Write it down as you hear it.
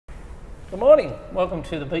Good morning. Welcome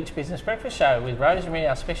to the Beach Business Breakfast Show with Rosemary,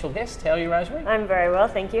 our special guest. How are you, Rosemary? I'm very well,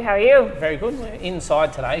 thank you. How are you? Very good. We're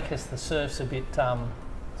inside today because the surf's a bit it's a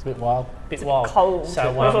bit wild. It's cold.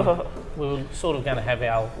 So we were sort of going to have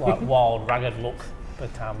our wild, rugged look,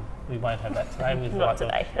 but we won't have that today with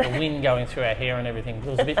the wind going through our hair and everything. It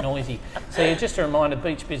was a bit noisy. So just a reminder,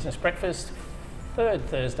 Beach Business Breakfast, third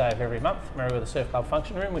Thursday of every month, Merriweather Surf Club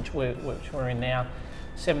function room, which we're in now.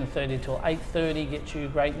 7:30 till 8:30 gets you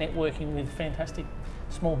great networking with fantastic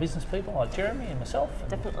small business people like Jeremy and myself,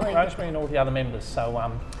 and Rosemary and all the other members.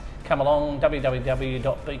 So come along,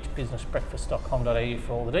 www.beachbusinessbreakfast.com.au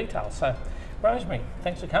for all the details. So Rosemary,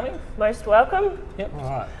 thanks for coming. Most welcome. Yep. All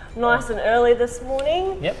right. Nice and early this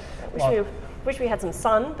morning. Yep. Wish we had some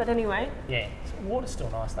sun, but anyway. Yeah, water's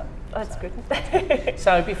still nice though. That's good.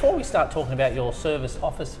 So before we start talking about your service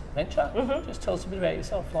office venture, just tell us a bit about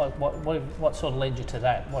yourself. Like what sort of led you to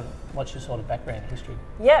that? What's your sort of background history?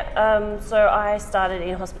 Yeah, so I started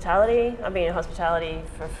in hospitality. I've been in hospitality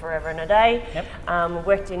for forever and a day. Yep.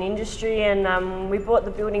 Worked in industry, and we bought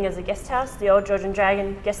the building as a guest house, the old George and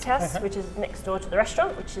Dragon guest house, which is next door to the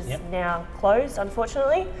restaurant, which is now closed,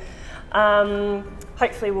 unfortunately.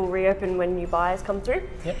 Hopefully we'll reopen when new buyers come through.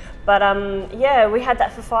 Yep. But yeah, we had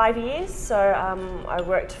that for 5 years. So I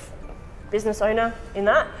worked business owner in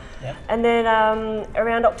that. Yep. And then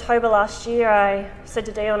around October last year, I said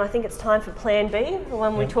to Dion, I think it's time for Plan B, the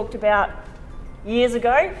one we talked about years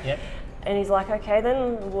ago. Yep. And he's like, okay,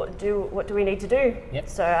 then what do we need to do? Yep.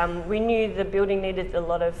 So we knew the building needed a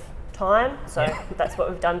lot of time. So that's what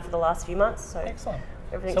we've done for the last few months. So excellent.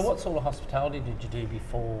 So what sort of hospitality did you do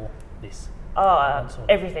before this?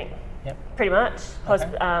 Everything. Yep. Pretty much. Okay.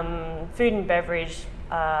 Food and beverage,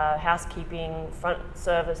 housekeeping, front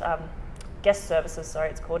service, guest services, sorry,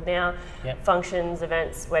 it's called now. Yep. Functions,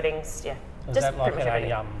 events, weddings, yeah. Was that like at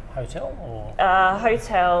a hotel or?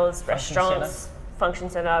 Hotels, restaurants, function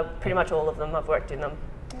centre, pretty much all of them. I've worked in them.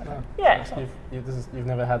 Okay. Yeah. You've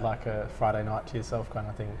never had like a Friday night to yourself kind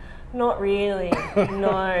of thing? Not really,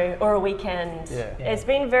 no, or a weekend. Yeah. It's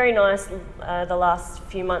been very nice the last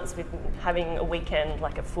few months with having a weekend,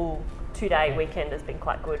 like a full 2-day weekend has been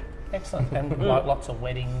quite good. Excellent. And like lots of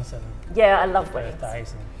weddings and I love weddings.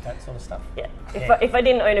 Birthdays and that sort of stuff. Yeah. If I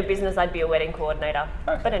didn't own a business, I'd be a wedding coordinator.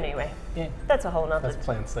 Okay. But anyway, that's a whole nother. That's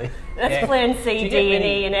Plan C. That's Plan C, D and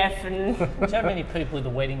E and F. And do you have many people with the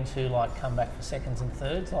weddings who like come back for seconds and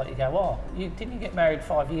thirds? Like you go, oh, didn't you get married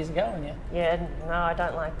 5 years ago? And yeah, no, I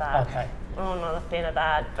don't like that. Okay. I'm not a fan of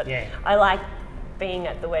that. But I like being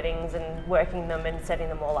at the weddings and working them and setting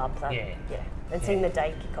them all up. So, and seeing the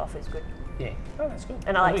day kick off is good. Yeah, oh, that's good.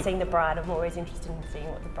 And I like seeing the bride. I'm always interested in seeing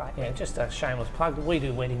what the bride does. Yeah, just a shameless plug. We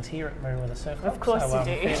do weddings here at Merriweather Surf Club. Of course you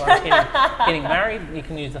do. If you like getting married, you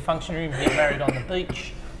can use the function room. You get married on the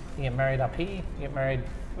beach. You get married up here. You get married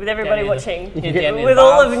with everybody watching. With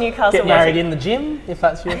all of Newcastle get married in the gym if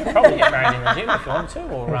that's your. You can probably get married in the gym if you want to,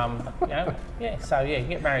 or So you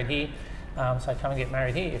get married here. So come and get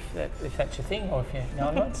married here if that's your thing, or if you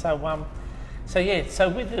know what. So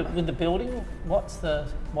with the building, what are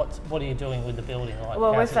you doing with the building? Like,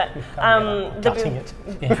 well, with that, gutting it.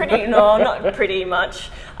 Not pretty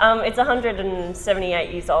much. It's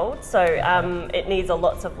 178 years old, so it needs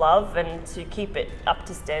lots of love, and to keep it up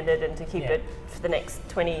to standard and to keep it for the next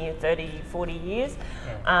 20, 30, 40 years.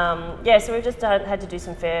 So we've just had to do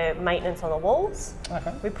some fair maintenance on the walls.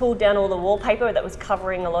 Okay. We pulled down all the wallpaper that was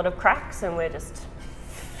covering a lot of cracks, and we're just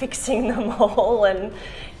fixing them all and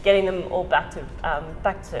getting them all back to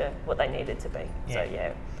what they needed to be. So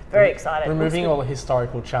very excited. Removing all the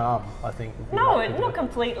historical charm, I think. No, not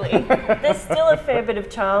completely. There's still a fair bit of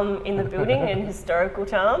charm in the building and historical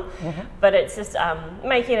charm, but it's just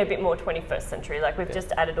making it a bit more 21st century. Like we've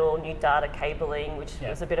just added all new data cabling, which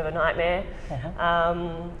was a bit of a nightmare,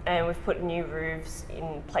 and we've put new roofs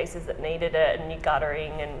in places that needed it, and new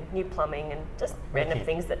guttering and new plumbing and just random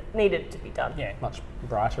things that needed to be done. Yeah, much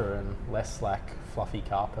brighter and less like fluffy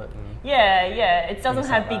carpet. And it doesn't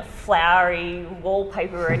have big flowery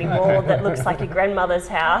wallpaper anymore that looks like your grandmother's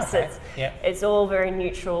house. It's all very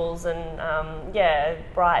neutrals and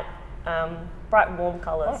bright warm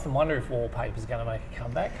colours. I often wonder if wallpaper's going to make a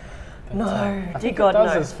comeback. But, no, dear God, no. It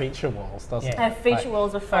does as feature walls, doesn't it? Feature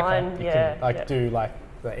walls are fine. You can do like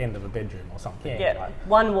the end of a bedroom or something. Like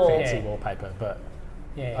one wall. Fancy wallpaper, but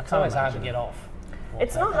it's always hard to get off.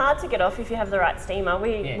 It's not hard to get off if you have the right steamer.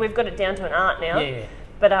 We've got it down to an art now.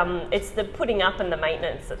 But it's the putting up and the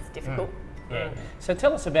maintenance that's difficult. So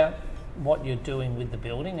tell us about what you're doing with the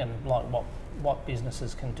building and like what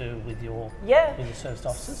businesses can do with your serviced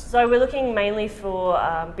offices. So we're looking mainly for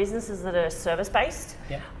businesses that are service based.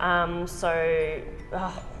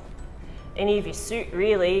 any of your suit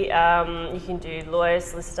really. You can do lawyer,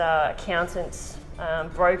 solicitor, accountant,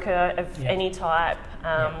 broker of any type,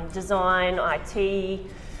 design, IT,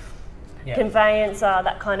 conveyancer,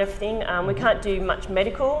 that kind of thing. We can't do much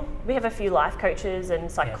medical. We have a few life coaches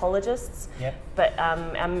and psychologists, but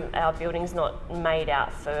our building's not made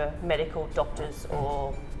out for medical doctors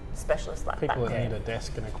or specialists like People that. that need a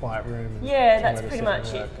desk and a quiet room. And that's pretty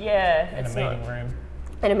much it. Yeah, And a meeting room.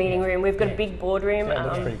 And a meeting room. We've got a big boardroom. Yeah, it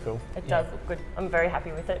looks pretty cool. It does look good. I'm very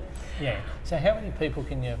happy with it. Yeah. So how many people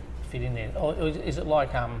can you fit in there? Or is it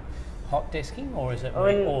like hot desking, or is it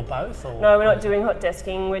or both? Or no, we're not doing hot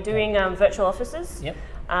desking. We're doing virtual offices. Yep.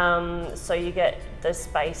 So you get the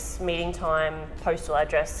space, meeting time, postal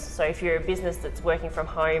address. So if you're a business that's working from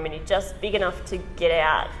home and you're just big enough to get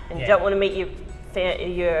out and you don't want to meet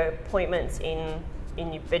your appointments in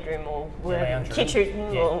your bedroom or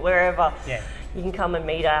kitchen or wherever, you can come and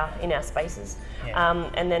meet in our spaces.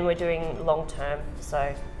 And then we're doing long term,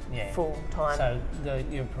 so full time. So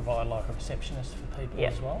you provide like a receptionist for people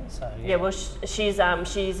as well. So well,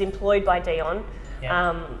 she's employed by Dion,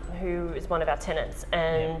 who is one of our tenants,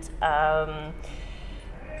 and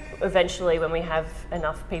eventually, when we have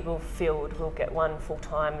enough people filled, we'll get one full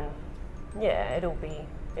time, and it'll be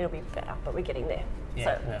better. But we're getting there.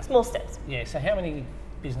 Small steps. Yeah. So how many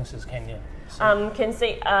businesses can you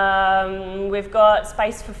see? We've got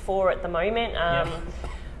space for 4 at the moment.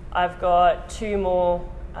 I've got 2 more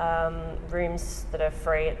rooms that are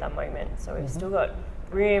free at the moment, so we've still got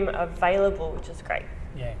room available, which is great.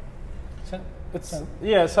 Yeah. So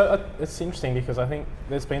it's interesting because I think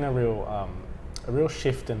there's been a real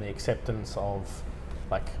shift in the acceptance of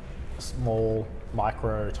like small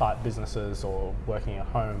micro type businesses or working at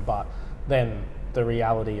home, but then the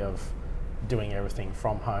reality of doing everything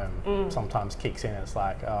from home sometimes kicks in. It's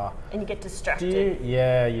like, and you get distracted.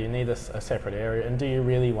 You need a separate area. And do you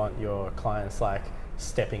really want your clients like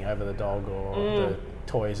stepping over the dog or the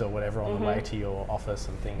toys or whatever on the way to your office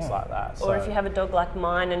and things like that? Or if you have a dog like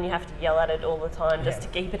mine and you have to yell at it all the time just to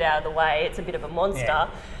keep it out of the way, it's a bit of a monster.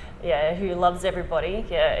 Who loves everybody.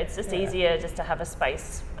 It's just easier just to have a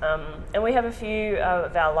space. And we have a few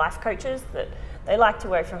of our life coaches that they like to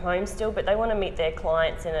work from home still, but they want to meet their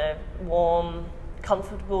clients in a warm,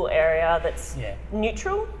 comfortable area that's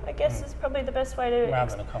neutral, I guess is probably the best way to...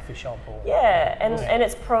 Rather than a coffee shop or... and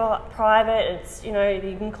it's private, it's, you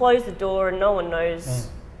can close the door and no one knows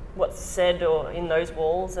what's said or in those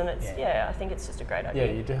walls, and it's, I think it's just a great idea.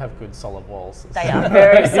 Yeah, you do have good solid walls. They are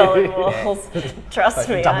very solid walls, trust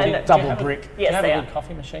me. Double brick. Do you have a good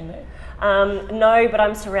coffee machine there? No, but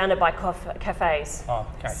I'm surrounded by cafes. Oh,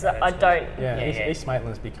 okay. So I don't. East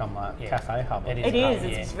Maitland's become a cafe hub. It is.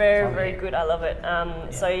 It's very, very good. I love it.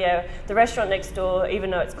 So the restaurant next door, even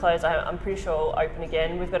though it's closed, I'm pretty sure will open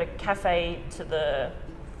again. We've got a cafe to the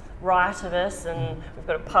right of us, and we've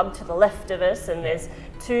got a pub to the left of us, and there's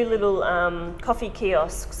 2 little coffee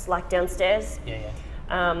kiosks like downstairs.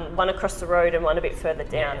 One across the road and one a bit further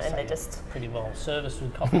down, and they're just pretty well serviced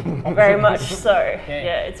with coffee. Very much so.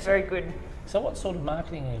 It's very good. So what sort of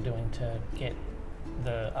marketing are you doing to get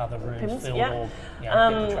the other rooms filled or get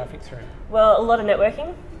the traffic through? Well, a lot of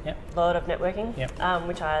networking. A lot of networking,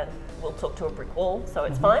 which I will talk to a brick wall, so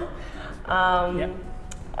it's fine.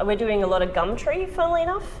 We're doing a lot of Gumtree, funnily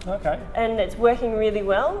enough. Okay. And it's working really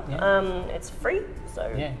well. It's free,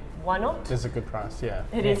 so why not? It's a good price,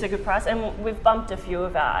 It is a good price, and we've bumped a few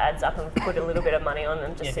of our ads up and put a little bit of money on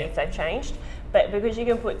them to see if they've changed. But because you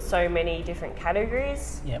can put so many different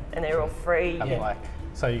categories, and they're all free.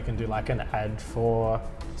 So you can do like an ad for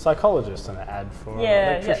psychologists and an ad for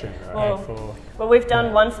electrician, or ad for... Well, we've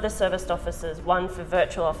done one for the serviced offices, one for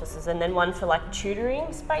virtual offices, and then one for like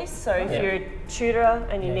tutoring space. So if you're a tutor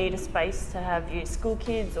and you need a space to have your school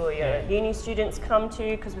kids or your uni students come to,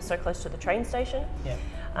 because we're so close to the train station.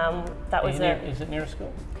 That was Is it near a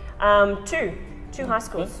school? 2 high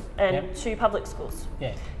schools and 2 public schools.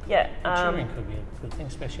 Tutoring could be a good thing,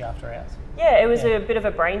 especially after hours. It was a bit of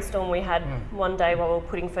a brainstorm we had one day while we were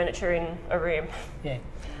putting furniture in a room.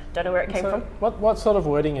 Don't know where it came from. What sort of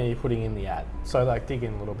wording are you putting in the ad? So like dig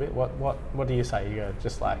in a little bit. What do you say? You go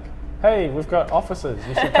just like, hey, we've got offices,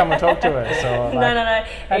 you should come and talk to us. Or like, no.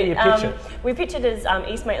 How do you pitch it? We pitch it as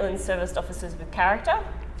East Maitland serviced offices with character.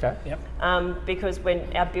 Okay. Because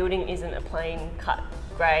when our building isn't a plain cut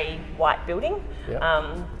grey white building,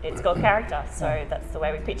 it's got character, so that's the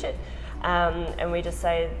way we pitch it. And we just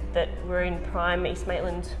say that we're in prime East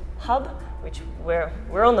Maitland hub, which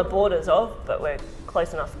we're on the borders of, but we're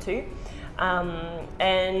close enough to.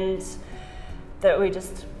 And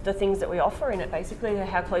the things that we offer in it, basically,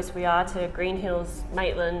 how close we are to Green Hills,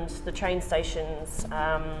 Maitland, the train stations.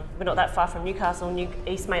 We're not that far from Newcastle,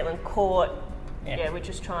 East Maitland Court. Yeah, we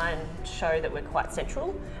just try and show that we're quite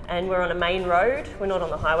central, and we're on a main road. We're not on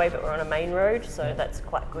the highway, but we're on a main road, so that's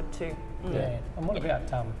quite good too. Yeah. And what about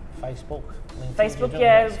Facebook?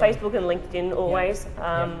 LinkedIn? Facebook and LinkedIn always.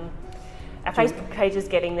 Our Facebook page is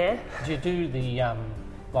getting there. Do you do the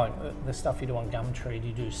like the stuff you do on Gumtree? Do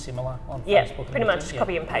you do similar on Facebook? Yeah, pretty much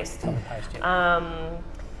copy and paste.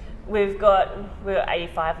 We're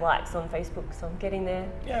 85 likes on Facebook, so I'm getting there.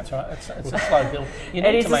 Yeah, that's right. It's a slow build. You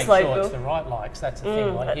need to make sure it's the right likes. That's the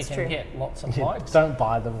thing. Like you can get lots of likes. Don't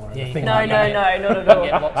buy them or anything. No, not at all.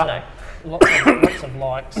 You get lots of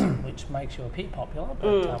likes, which makes you appear popular.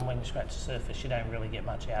 But when you scratch the surface, you don't really get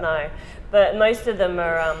much out of it. No, but most of them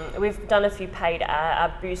are. We've done a few paid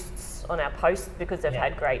boosts on our posts because they've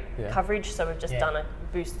had great coverage. So we've just done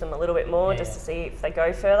boost them a little bit more just to see if they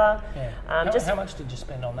go further. How much did you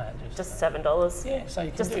spend on that? Just $7. Yeah, so you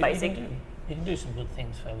can just basic. You can do some good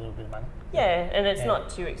things for a little bit of money. Yeah, and it's not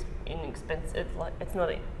too inexpensive. Like it's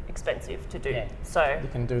not expensive to do. Yeah. So you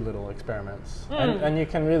can do little experiments, and you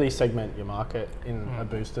can really segment your market in a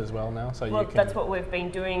boost as well now. So that's what we've been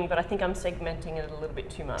doing, but I think I'm segmenting it a little bit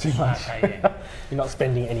too much. Okay, You're not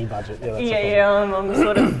spending any budget. I'm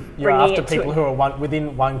sort of. You're after people who are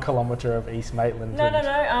within 1 kilometre of East Maitland. No.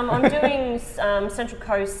 I'm doing Central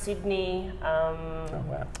Coast, Sydney,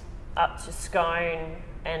 up to Scone,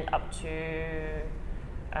 and up to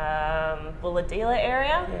Bulahdelah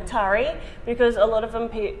area, Tari, because a lot of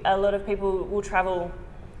people will travel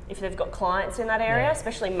if they've got clients in that area,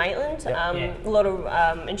 especially Maitland. A lot of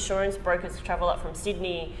insurance brokers travel up from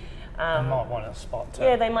Sydney. They might want a spot.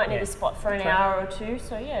 They might need a spot for an hour or two.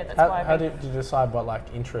 So that's why. How did you decide what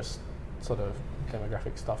interest sort of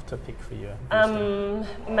demographic stuff to pick for you?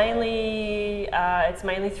 It's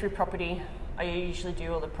mainly through property. I usually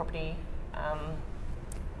do all the property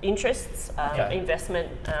interests, investment,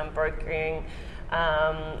 brokering,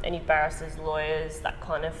 any barristers, lawyers, that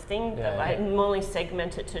kind of thing. I normally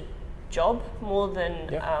segment it to job more than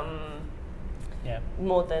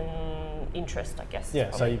interest, I guess. Yeah,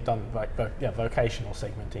 so you've done vocational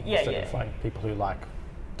segmenting instead of like people who like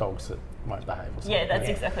dogs that won't behave or something. Yeah, that's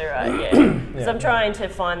exactly right. So I'm trying to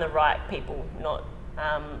find the right people, not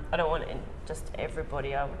I don't want just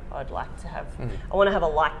everybody. I'd like to have. I want to have a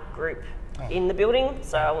like group in the building,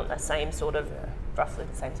 so I want the same sort of, roughly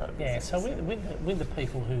the same sort of business. So with the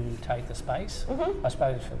people who take the space, I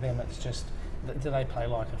suppose for them it's just, do they pay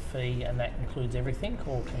like a fee and that includes everything,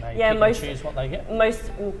 or can they pick and choose what they get?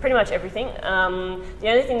 Pretty much everything. The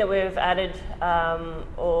only thing that we've added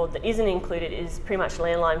or that isn't included is pretty much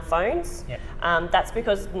landline phones. That's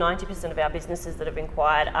because 90% of our businesses that have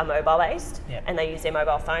inquired are mobile based, and they use their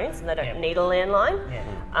mobile phones and they don't need a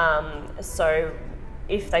landline. So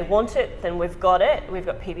if they want it, then we've got it. We've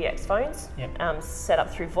got PBX phones set up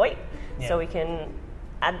through VoIP, so we can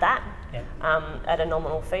add that at a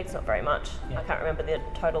nominal fee. It's not very much. I can't remember the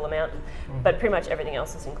total amount, but pretty much everything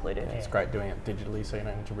else is included. It's great doing it digitally, so you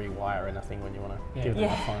don't need to rewire anything when you want to give them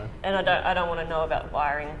a phone. And I don't want to know about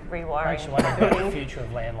rewiring. Makes you wonder about the future of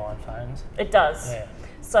landline phones. It does.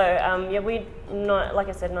 So we not, like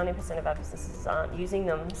I said, 90% of our businesses aren't using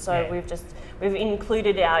them. So we've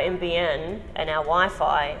included our NBN and our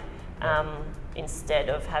Wi-Fi instead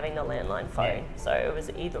of having the landline phone. So it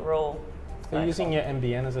was either or. Are you using your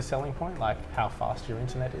NBN as a selling point, like how fast your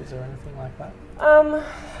internet is or anything like that?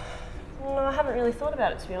 No, I haven't really thought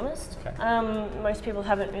about it, to be honest. Most people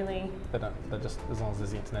haven't really. They're just, as long as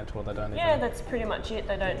there's internet, or they don't. That's pretty much it.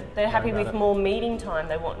 They're happy with more meeting time.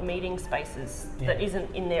 They want meeting spaces that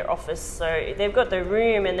isn't in their office. So they've got the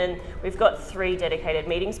room, and then we've got 3 dedicated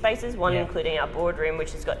meeting spaces. One including our boardroom,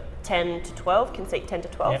 which has got 10 to 12, can seat 10 to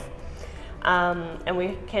 12, and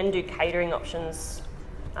we can do catering options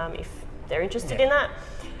if they're interested in that.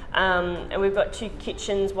 And we've got 2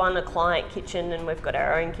 kitchens, one a client kitchen, and we've got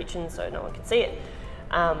our own kitchen so no one can see it.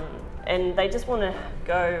 And they just want to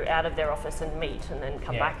go out of their office and meet and then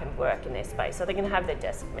come back and work in their space. So they can have their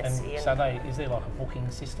desk messy. And so is there like a booking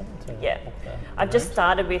system to book the I've just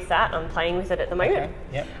started with that. I'm playing with it at the moment.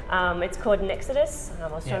 It's called Nexodus. I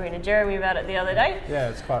was talking to Jeremy about it the other day. Yeah,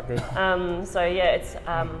 it's quite good. It's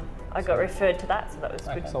I got referred to that, so that was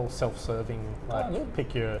good. It's all self-serving, like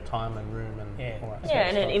pick your time and room and all that.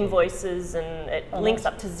 And it invoices and it links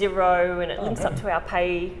up to Xero and it links up to our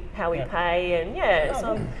pay, how we pay, and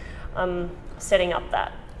so I'm setting up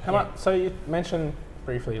that. So you mentioned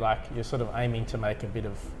briefly, like you're sort of aiming to make a bit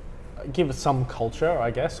of, give it some culture, I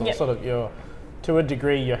guess, or sort of to a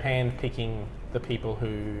degree, you're hand-picking the people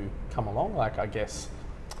who come along. Like I guess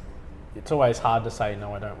it's always hard to say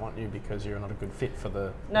no, I don't want you because you're not a good fit for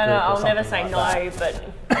the No, group or I'll never say something like no, that.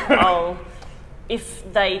 but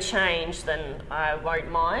if they change, then I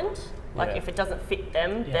won't mind. Like if it doesn't fit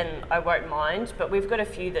them, then I won't mind. But we've got a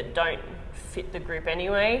few that don't fit the group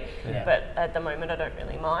anyway. But at the moment, I don't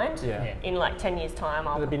really mind. In like 10 years' time,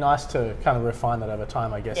 it'd be nice to kind of refine that over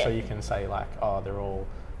time, I guess. So you can say like, oh, they're all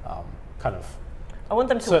kind of. I want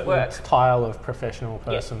them to work. Style of professional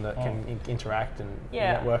person that can interact and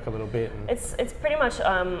network a little bit. And it's pretty much.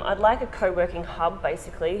 I'd like a co-working hub,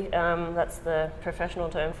 basically. That's the professional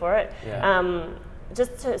term for it.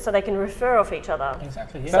 So they can refer off each other.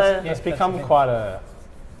 Exactly. It's become quite a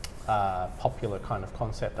popular kind of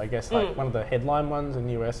concept, I guess. Like one of the headline ones in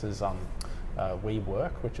the US is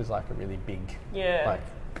WeWork, which is like a really big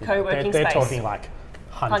co-working they're space. Talking like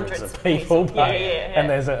hundreds of people. And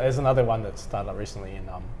there's another one that started up recently in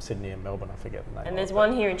Sydney and Melbourne. I forget the name. And there's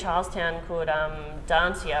one here in Charlestown called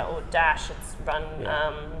Dancia or Dash. It's run.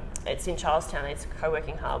 It's in Charlestown. It's a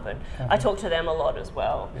co-working hub, and I talk to them a lot as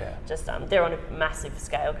well. Just they're on a massive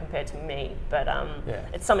scale compared to me, but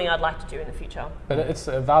it's something I'd like to do in the future. But it's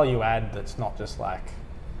a value add that's not just like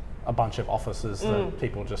a bunch of offices that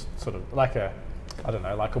people just sort of like a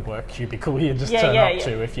work cubicle you just turn up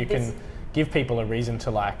to. If you can give people a reason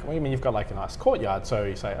to like, well, I mean, you've got like a nice courtyard, so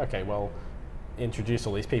you say, okay, well, introduce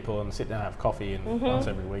all these people and sit down and have coffee and once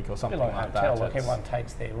every week or something like hotel, that. Like everyone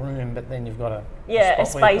takes their room, but then you've got a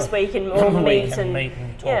space where you can all meet and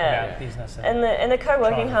talk about business. And the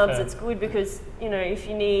co-working hubs, it's good because if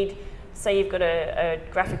you need, say you've got a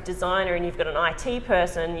graphic designer and you've got an IT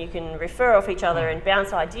person, you can refer off each other and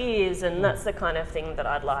bounce ideas, and that's the kind of thing that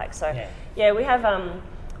I'd like. So we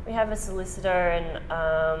have a solicitor and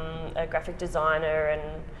a graphic designer and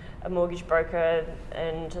a mortgage broker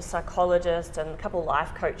and a psychologist and a couple of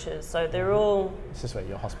life coaches. So they're all... This is where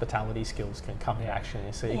your hospitality skills can come in action,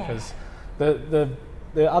 you see, because the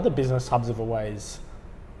other business hubs have always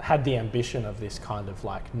had the ambition of this kind of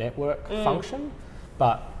like network function,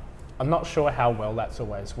 but I'm not sure how well that's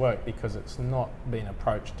always worked because it's not been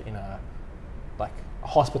approached in a like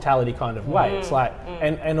hospitality kind of way. It's like,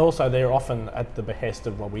 and also they're often at the behest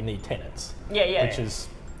of, well, we need tenants. Which is...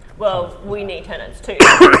 Well, we need tenants too,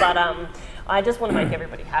 but I just want to make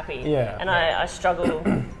everybody happy. And I struggle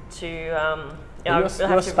to...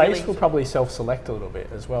 your space will probably self-select a little bit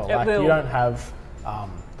as well. Like you don't have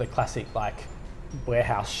the classic like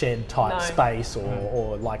warehouse shed type space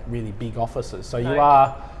or like really big offices. So you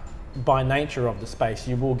are, by nature of the space,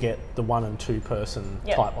 you will get the 1 and 2 person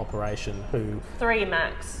type operation who... 3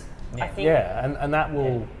 max, I think. And that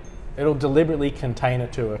will... It'll deliberately contain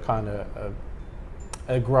it to a kind of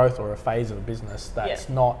a growth or a phase of a business that's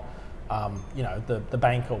not... the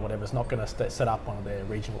bank or whatever is not going to set up one of their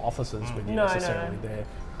regional offices with you necessarily there.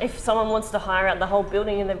 If someone wants to hire out the whole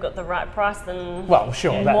building and they've got the right price, then well,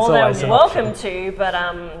 sure, that's more always than welcome to. But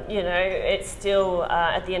it's still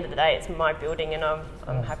at the end of the day, it's my building, and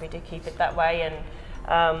I'm happy to keep it that way. And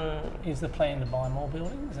is the plan to buy more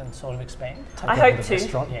buildings and sort of expand? I hope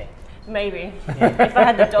to. Maybe. If I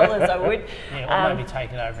had the dollars, I would. Or maybe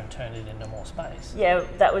take it over and turn it into more space.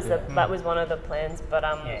 That was that was one of the plans, but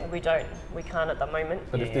we can't at the moment.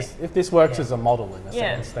 But if this works as a model in a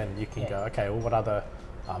sense, then you can go, okay, well, what other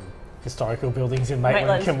historical buildings in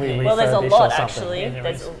Maitland can we refurbish? Well, there's a lot or actually.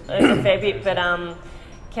 There's a fair bit, but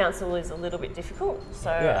council is a little bit difficult. So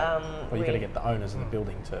well, you've got to get the owners of the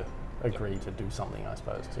building to agree to do something, I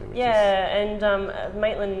suppose, too. And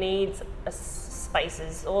Maitland needs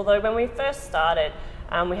spaces. Although when we first started,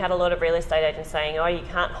 we had a lot of real estate agents saying, "Oh, you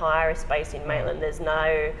can't hire a space in Maitland.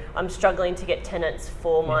 I'm struggling to get tenants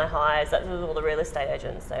for my hires." That was all the real estate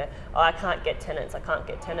agents. So, I can't get tenants.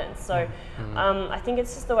 So, I think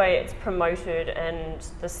it's just the way it's promoted and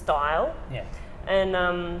the style. And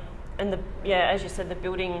as you said, the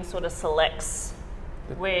building sort of selects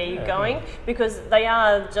where you're going because they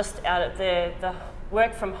are just out of the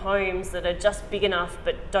work from homes that are just big enough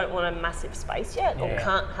but don't want a massive space yet or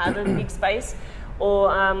can't have a big space. Or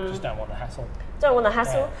just don't want the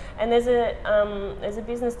hassle. And there's a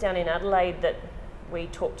business down in Adelaide that we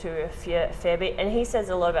talk to a fair bit, and he says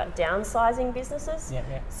a lot about downsizing businesses.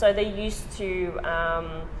 So they're used to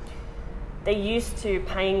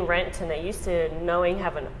paying rent and they're used to knowing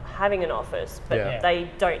having an office, but they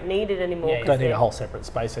don't need it anymore. Don't need a whole separate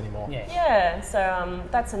space anymore. So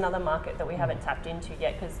that's another market that we haven't tapped into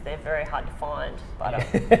yet because they're very hard to find. But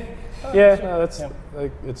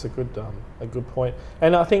it's a good point.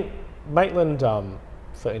 And I think Maitland,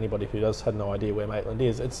 for anybody who had no idea where Maitland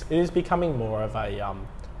is, it is becoming more of a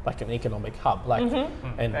like an economic hub. Like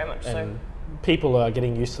and very much so. people are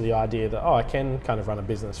getting used to the idea that, I can kind of run a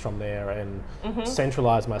business from there and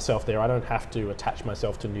centralise myself there. I don't have to attach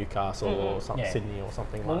myself to Newcastle or Sydney or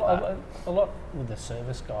something like that. A lot with the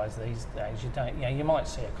service guys these days, you might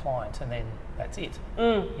see a client and then that's it.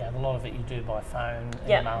 A lot of it you do by phone,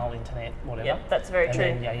 email, internet, whatever. Yeah, that's very true.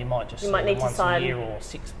 Then, you might just see need them to once sign a year or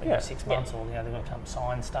 6 months, or they've got to come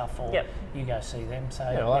sign stuff, or you go see them. So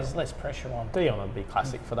there's less pressure on. Dion would be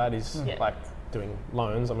classic for that. Is like doing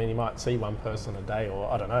loans. I mean, you might see one person a day, or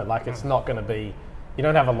I don't know. Like it's not going to be. You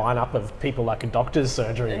don't have a lineup of people like a doctor's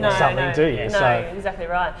surgery or something, do you? No, exactly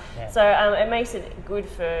right. Yeah. So it makes it good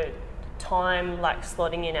for time, like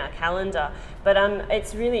slotting in our calendar. But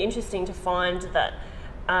it's really interesting to find that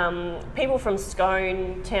people from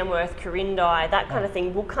Scone, Tamworth, Corindi, that kind of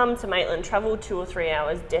thing, will come to Maitland, travel 2 or 3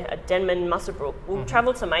 hours, Denman, Muswellbrook, will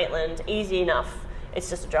travel to Maitland, easy enough. It's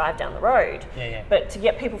just a drive down the road. But to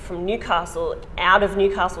get people from Newcastle, out of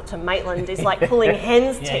Newcastle to Maitland is like pulling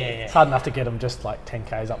hen's teeth. It's hard enough to get them just like 10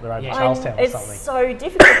 k's up the road to Charlestown or something. It's so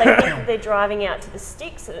difficult. They think they're driving out to the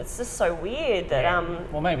sticks, and it's just so weird that...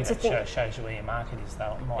 well, maybe that shows you where your market is,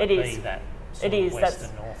 though. It might be that sort of west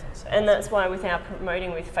and north and south. And that's why with our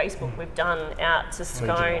promoting with Facebook, we've done out to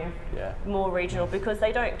Scone, more regional, because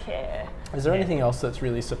they don't care. Is there anything else that's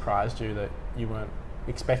really surprised you that you weren't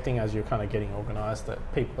expecting as you're kind of getting organised, that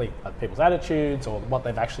people's attitudes or what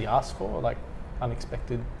they've actually asked for, like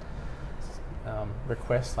unexpected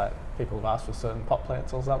requests, like people have asked for certain pot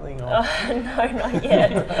plants or something? Or no, not yet.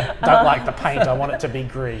 Don't like the paint, I want it to be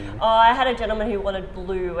green. I had a gentleman who wanted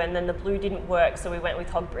blue, and then the blue didn't work, so we went with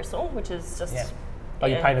hog bristle, which is just... Oh,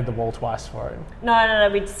 you painted the wall twice for him? No,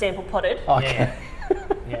 we sample potted. Okay.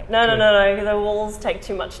 No, the walls take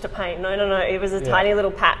too much to paint. No, it was a tiny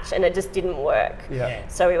little patch and it just didn't work.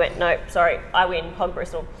 So we went, no, sorry, I win, hog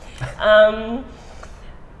bristle.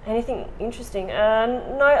 Anything interesting?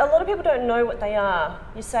 No, a lot of people don't know what they are.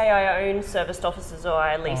 You say I own serviced offices or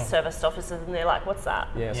I lease serviced offices, and they're like, what's that?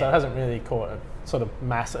 So it hasn't really caught a sort of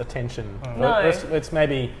mass attention. No.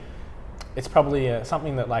 It's probably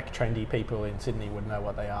something that like trendy people in Sydney would know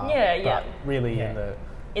what they are. But really in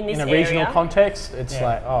a regional context, it's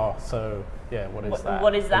like, what is that?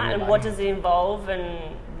 What is that, and what does it involve,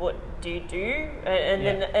 and what do you do?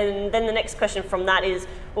 And then the next question from that is,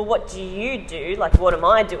 well, what do you do? Like, what am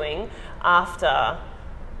I doing after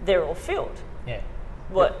they're all filled?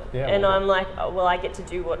 I'm like, well, I get to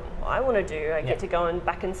do what I want to do. I get to go and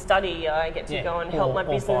back and study. I get to go and help my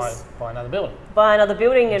business. Buy another building. Buy another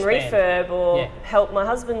building and refurb, or help my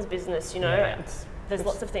husband's business, There's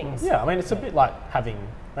lots of things. Yeah, I mean, it's a bit like having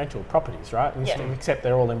rental properties, right? Except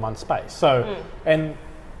they're all in one space. So, and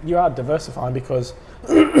you are diversifying because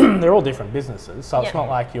they're all different businesses. So it's not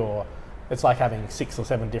like it's like having 6 or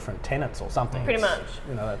 7 different tenants or something. Pretty much.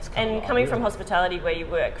 That's and coming from hospitality, where you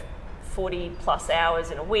work 40 plus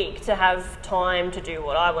hours in a week, to have time to do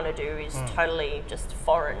what I want to do is totally just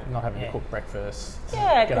foreign. Not having to cook breakfast.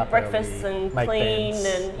 Cook breakfast and clean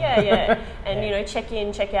and and check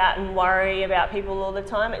in, check out, and worry about people all the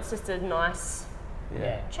time. It's just a nice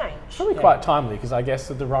change. It's really quite timely, because I guess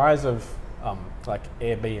the rise of like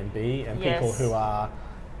Airbnb and people who are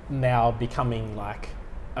now becoming like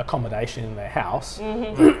accommodation in their house,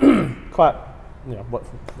 quite.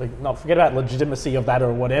 Not forget about legitimacy of that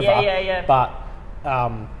or whatever. But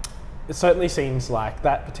it certainly seems like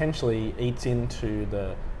that potentially eats into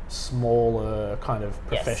the smaller kind of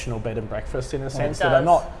professional bed and breakfast, in a sense that are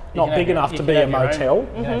not big enough to be a motel.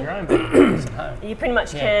 You can have your own bed and breakfast at home. You pretty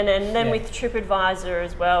much can, and then with TripAdvisor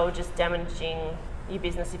as well, just damaging your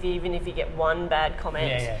business even if you get one bad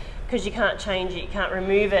comment. Because you can't change it, you can't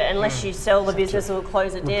remove it unless you sell the business or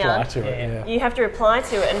close it down. You have to reply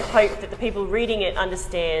to it and hope that the people reading it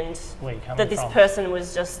understand that this person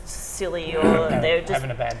was just silly, or they're just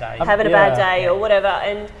having a bad day, or whatever.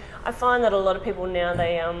 And I find that a lot of people now,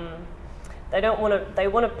 they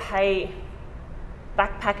want to pay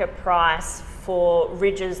backpacker price for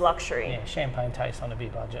Ridge's luxury. Champagne taste on a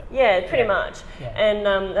beer budget. Pretty much. And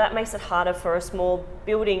that makes it harder for a small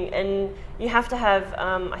building, and you have to have,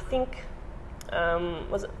 I think,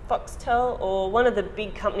 was it Foxtel or one of the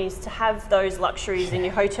big companies, to have those luxuries in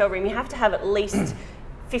your hotel room. You have to have at least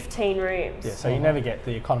 15 rooms. So you never get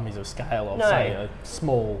the economies of scale of, say, a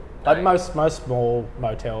small... Like most small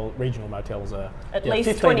regional motels are at least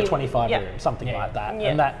 15 20, to 25 rooms, something like that.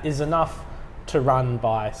 And that is enough to run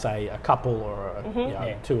by, say, a couple or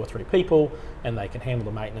 2 or 3 people, and they can handle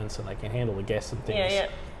the maintenance and they can handle the guests and things.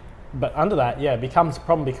 But under that, it becomes a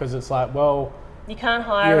problem, because it's like, well... You can't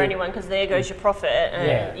hire anyone, because there goes your profit,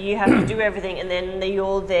 and you have to do everything, and then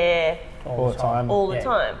you're there all the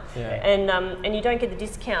time. And you don't get the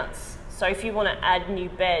discounts. So if you want to add new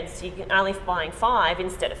beds, you can only buying 5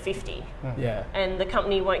 instead of 50. Yeah. And the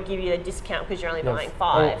company won't give you a discount because you're only buying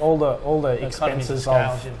 5. All the expenses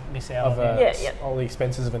of all the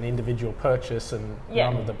expenses of an individual purchase and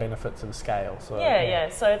none of the benefits of scale. So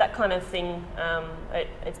So that kind of thing,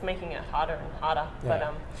 it's making it harder and harder. Yeah.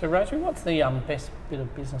 But so Rosemary, what's the best bit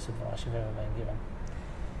of business advice you've ever been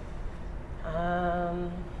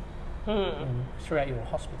given? Throughout your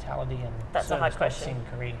hospitality and service question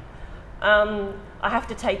career. I have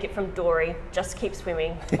to take it from Dory. Just keep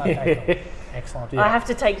swimming. Okay, cool. Excellent. I have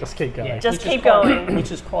to take. Just keep going. Just keep going.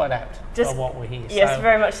 Which is quite apt for what we're here. Yes,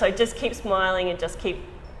 very much so. Just keep smiling and just keep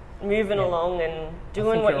moving along and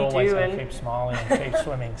doing what you do. And keep smiling and keep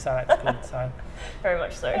swimming. So that's good. So very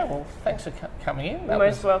much so. Yeah, well, thanks for coming in. You're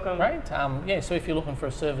most welcome. Great. So if you're looking for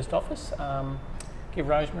a serviced office, give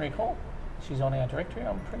Rosemary a call. She's on our directory,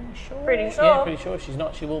 I'm pretty sure. Yeah, pretty sure. If she's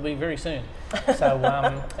not, she will be very soon. So,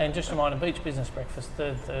 and just a reminder, Beach Business Breakfast,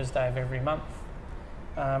 third Thursday of every month,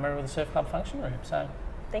 over at the Surf Club function room. So,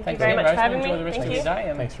 thank you very much for having me. Enjoy the rest of your day,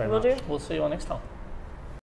 and thanks very much. We'll see you all next time.